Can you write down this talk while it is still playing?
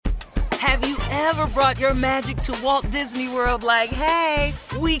Have you ever brought your magic to Walt Disney World like, hey,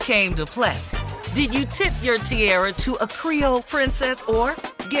 we came to play? Did you tip your tiara to a Creole princess or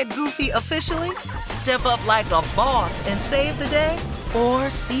get goofy officially? Step up like a boss and save the day? Or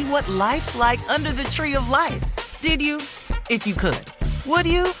see what life's like under the tree of life? Did you? If you could. Would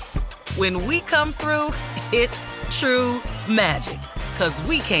you? When we come through, it's true magic. 'Cause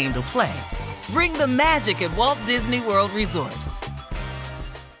we came to play. Bring the magic at Walt Disney World Resort.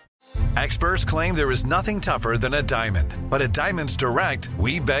 Experts claim there is nothing tougher than a diamond. But at Diamonds Direct,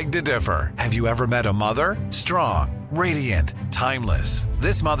 we beg to differ. Have you ever met a mother? Strong, radiant, timeless.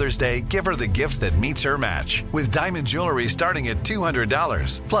 This Mother's Day, give her the gift that meets her match. With diamond jewelry starting at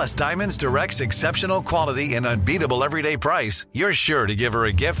 $200. Plus Diamonds Direct's exceptional quality and unbeatable everyday price, you're sure to give her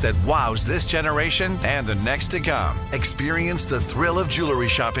a gift that wows this generation and the next to come. Experience the thrill of jewelry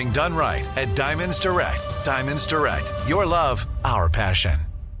shopping done right at Diamonds Direct. Diamonds Direct. Your love, our passion.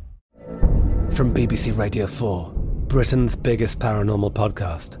 From BBC Radio 4, Britain's biggest paranormal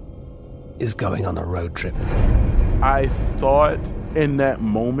podcast is going on a road trip. I thought in that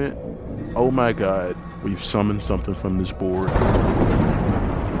moment, oh my God, we've summoned something from this board.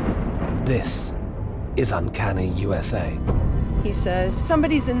 This is Uncanny USA. He says,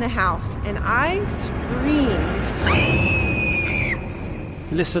 somebody's in the house, and I screamed.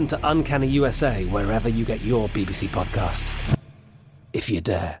 Listen to Uncanny USA wherever you get your BBC podcasts, if you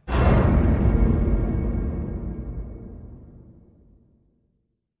dare.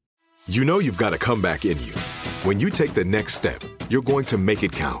 You know you've got a comeback in you. When you take the next step, you're going to make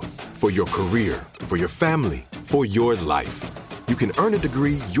it count. For your career, for your family, for your life. You can earn a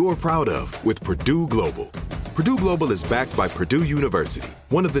degree you're proud of with Purdue Global. Purdue Global is backed by Purdue University,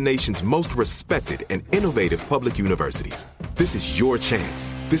 one of the nation's most respected and innovative public universities. This is your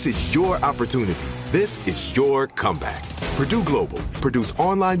chance. This is your opportunity. This is your comeback. Purdue Global, Purdue's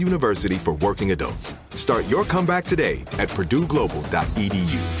online university for working adults. Start your comeback today at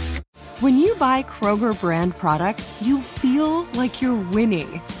purdueglobal.edu. When you buy Kroger brand products, you feel like you're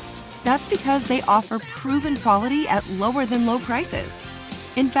winning. That's because they offer proven quality at lower than low prices.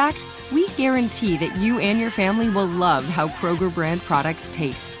 In fact, we guarantee that you and your family will love how Kroger brand products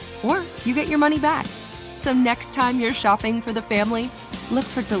taste, or you get your money back. So next time you're shopping for the family, look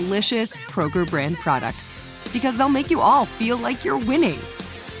for delicious Kroger brand products, because they'll make you all feel like you're winning.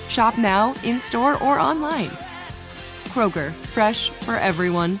 Shop now, in-store, or online. Kroger, fresh for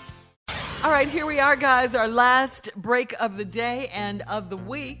everyone. All right, here we are, guys, our last break of the day and of the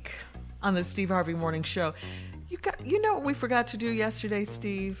week on the Steve Harvey Morning Show. You know what we forgot to do yesterday,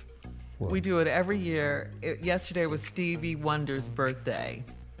 Steve? What? We do it every year. Yesterday was Stevie Wonder's birthday,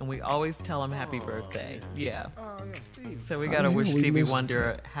 and we always tell him happy birthday. Yeah. Oh, yeah, Steve. So we got to wish Stevie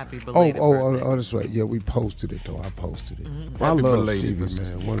Wonder a happy belated birthday. Oh, that's right. Yeah, we posted it, though. I posted it. Mm-hmm. I love Stevie,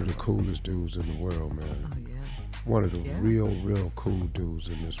 man. One of the coolest dudes in the world, man. Oh, yeah. One of the real cool dudes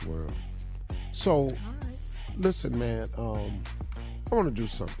in this world. So, listen, man, I want to do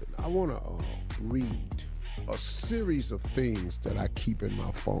something. I want to read a series of things that I keep in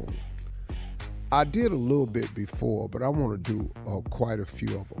my phone. I did a little bit before, but I want to do quite a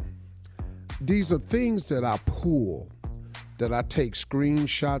few of them. These are things that I pull, that I take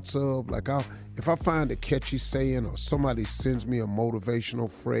screenshots of. Like if I find a catchy saying or somebody sends me a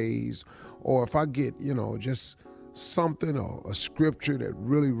motivational phrase, or if I get, just something or a scripture that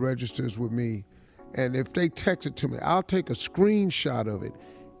really registers with me, and if they text it to me, I'll take a screenshot of it,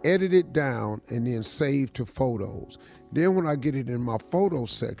 edit it down, and then save to photos. Then when I get it in my photo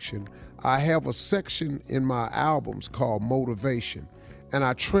section, I have a section in my albums called Motivation, and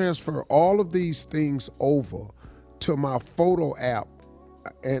I transfer all of these things over to my photo app,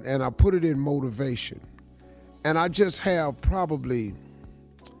 and I put it in Motivation. And I just have probably,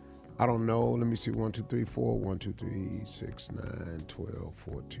 I don't know, let me see, 1, 2, 3, 4, 1, 2, 3, 6, 9, 12,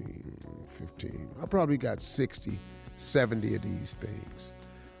 14, 15. I probably got 60, 70 of these things.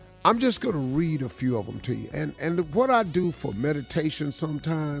 I'm just going to read a few of them to you. And what I do for meditation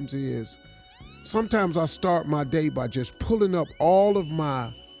sometimes is, sometimes I start my day by just pulling up all of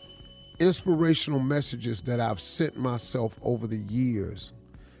my inspirational messages that I've sent myself over the years.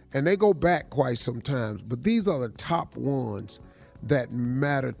 And they go back quite sometimes, but these are the top ones that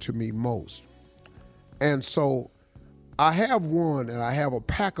matter to me most. And so I have one, and I have a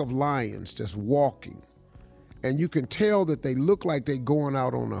pack of lions just walking. And you can tell that they look like they're going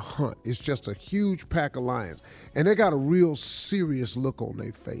out on a hunt. It's just a huge pack of lions. And they got a real serious look on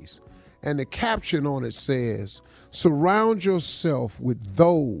their face. And the caption on it says, "Surround yourself with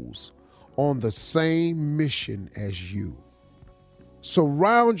those on the same mission as you."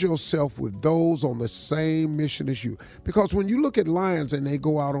 Surround yourself with those on the same mission as you. Because when you look at lions and they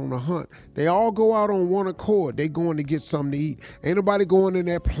go out on a hunt, they all go out on one accord. They going to get something to eat. Ain't nobody going in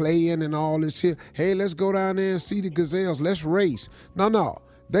there playing and all this here. Hey, let's go down there and see the gazelles. Let's race. No.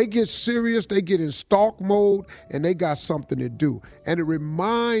 They get serious. They get in stalk mode, and they got something to do. And it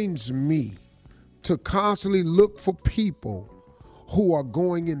reminds me to constantly look for people who are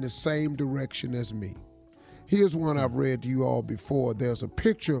going in the same direction as me. Here's one I've read to you all before. There's a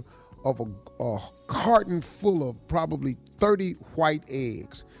picture of a carton full of probably 30 white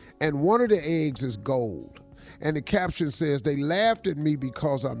eggs, and one of the eggs is gold. And the caption says, "They laughed at me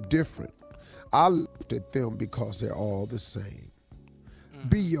because I'm different. I laughed at them because they're all the same."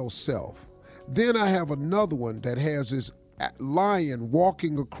 Be yourself. Then I have another one that has this lion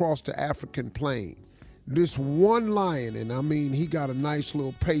walking across the African plain. This one lion, and I mean, he got a nice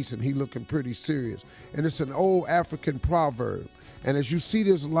little pace and he looking pretty serious. And it's an old African proverb. And as you see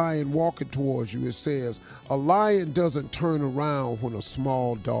this lion walking towards you, it says, "A lion doesn't turn around when a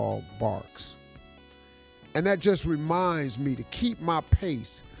small dog barks." And that just reminds me to keep my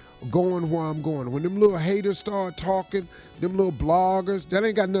pace going where I'm going. When them little haters start talking, them little bloggers, that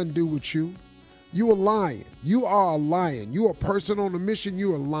ain't got nothing to do with you. You a lion. You are a lion. You a person on a mission,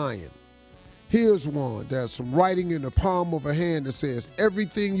 you a lion. Here's one. There's some writing in the palm of a hand that says,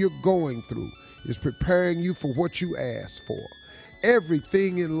 "Everything you're going through is preparing you for what you asked for.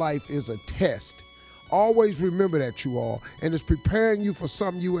 Everything in life is a test. Always remember that, you all. And it's preparing you for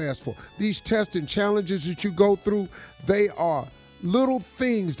something you asked for." These tests and challenges that you go through, they are little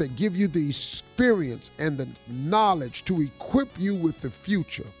things that give you the experience and the knowledge to equip you with the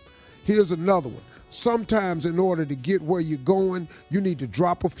future. Here's another one. Sometimes in order to get where you're going, you need to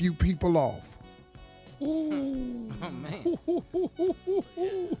drop a few people off. Ooh. Oh, man.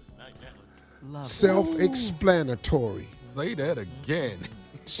 Self-explanatory. Say that again.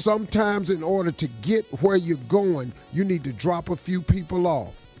 Sometimes in order to get where you're going, you need to drop a few people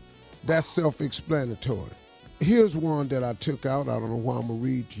off. That's self-explanatory. Here's one that I took out. I don't know why I'm going to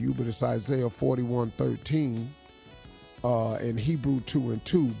read to you, but it's Isaiah 41:13 and Hebrew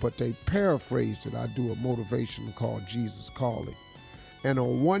 2:2, but they paraphrased it. I do a motivation called Jesus Calling. And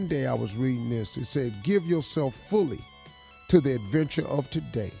on one day I was reading this. It said, "Give yourself fully to the adventure of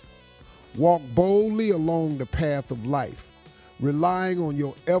today. Walk boldly along the path of life, relying on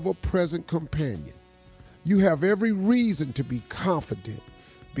your ever-present companion. You have every reason to be confident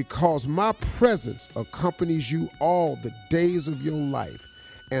because my presence accompanies you all the days of your life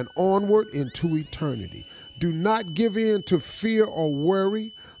and onward into eternity. Do not give in to fear or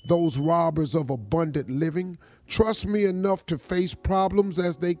worry, those robbers of abundant living. Trust me enough to face problems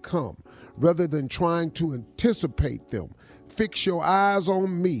as they come, rather than trying to anticipate them. Fix your eyes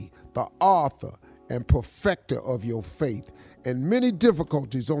on me, the author and perfecter of your faith, and many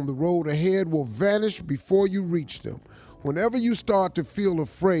difficulties on the road ahead will vanish before you reach them. Whenever you start to feel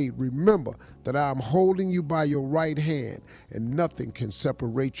afraid, remember that I am holding you by your right hand, and nothing can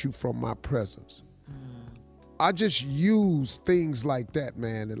separate you from my presence." I just use things like that,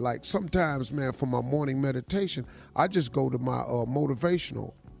 man. And like sometimes, man, for my morning meditation, I just go to my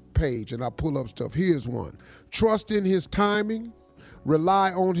motivational page and I pull up stuff. Here's one. Trust in his timing,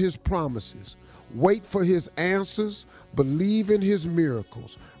 rely on his promises, wait for his answers, believe in his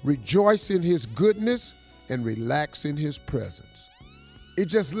miracles, rejoice in his goodness, and relax in his presence. It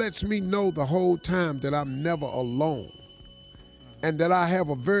just lets me know the whole time that I'm never alone and that I have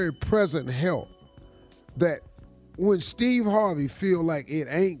a very present help. That when Steve Harvey feel like it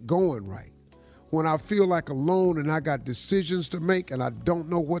ain't going right, when I feel like alone and I got decisions to make and I don't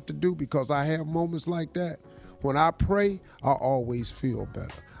know what to do, because I have moments like that, when I pray, I always feel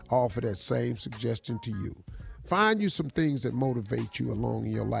better. I offer that same suggestion to you. Find you some things that motivate you along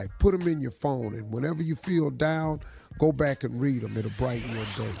in your life. Put them in your phone, and whenever you feel down, go back and read them. It'll brighten your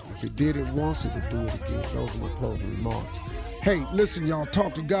day. If you did it once, it'll do it again. Those are my closing remarks. Hey, listen, y'all,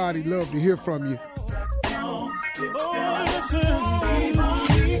 talk to God. He'd love to hear from you.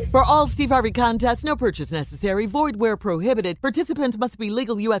 For all Steve Harvey contests, no purchase necessary, void where prohibited. Participants must be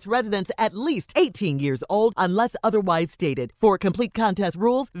legal U.S. residents at least 18 years old unless otherwise stated. For complete contest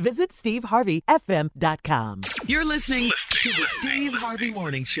rules, visit SteveHarveyFM.com. You're listening to the Steve Harvey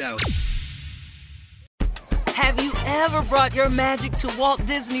Morning Show. Have you ever brought your magic to Walt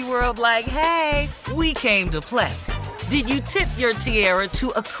Disney World like, hey, we came to play? Did you tip your tiara to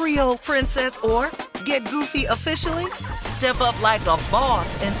a Creole princess or get goofy officially? Step up like a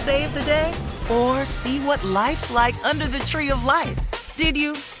boss and save the day? Or see what life's like under the tree of life? Did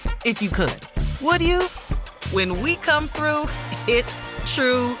you? If you could. Would you? When we come through, it's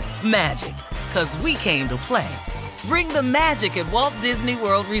true magic. 'Cause we came to play. Bring the magic at Walt Disney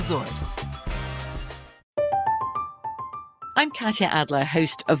World Resort. I'm Katya Adler,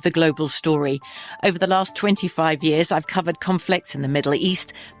 host of The Global Story. Over the last 25 years, I've covered conflicts in the Middle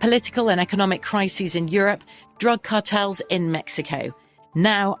East, political and economic crises in Europe, drug cartels in Mexico.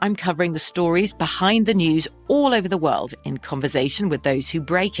 Now I'm covering the stories behind the news all over the world in conversation with those who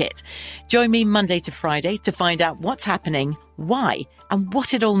break it. Join me Monday to Friday to find out what's happening, why, and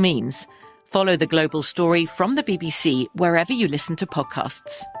what it all means. Follow The Global Story from the BBC wherever you listen to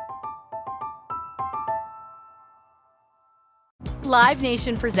podcasts. Live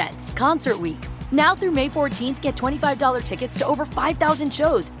Nation presents Concert Week. Now through May 14th, get $25 tickets to over 5,000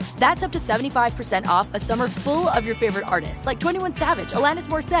 shows. That's up to 75% off a summer full of your favorite artists like 21 Savage, Alanis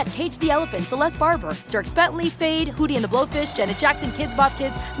Morissette, Cage the Elephant, Celeste Barber, Dierks Bentley, Fade, Hootie and the Blowfish, Janet Jackson, Kids Bop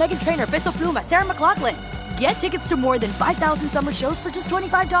Kids, Meghan Trainor, Peso Pluma, Sarah McLachlan. Get tickets to more than 5,000 summer shows for just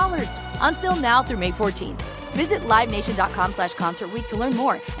 $25. On sale now through May 14th. Visit LiveNation.com/Concert Week to learn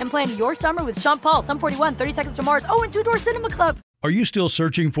more and plan your summer with Sean Paul, Sum 41, 30 Seconds to Mars, and Two Door Cinema Club. Are you still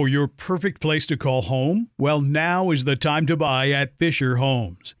searching for your perfect place to call home? Well, now is the time to buy at Fisher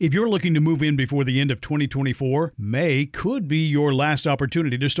Homes. If you're looking to move in before the end of 2024, May could be your last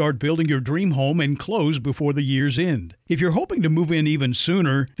opportunity to start building your dream home and close before the year's end. If you're hoping to move in even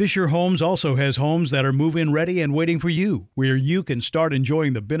sooner, Fisher Homes also has homes that are move-in ready and waiting for you, where you can start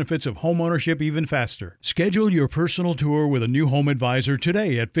enjoying the benefits of homeownership even faster. Schedule your personal tour with a new home advisor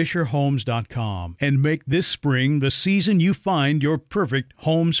today at FisherHomes.com and make this spring the season you find your perfect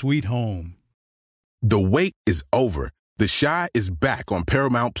home sweet home. The wait is over. The Chi is back on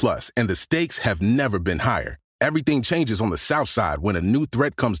Paramount Plus, and the stakes have never been higher. Everything changes on the South Side when a new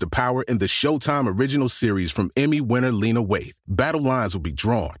threat comes to power in the Showtime original series from Emmy winner Lena Waithe. Battle lines will be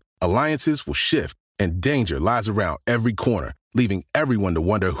drawn, alliances will shift, and danger lies around every corner, leaving everyone to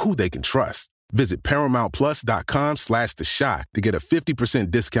wonder who they can trust. Visit ParamountPlus.com/The Chi to get a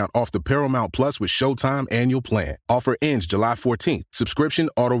 50% discount off the Paramount Plus with Showtime annual plan. Offer ends July 14th. Subscription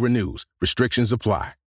auto-renews. Restrictions apply.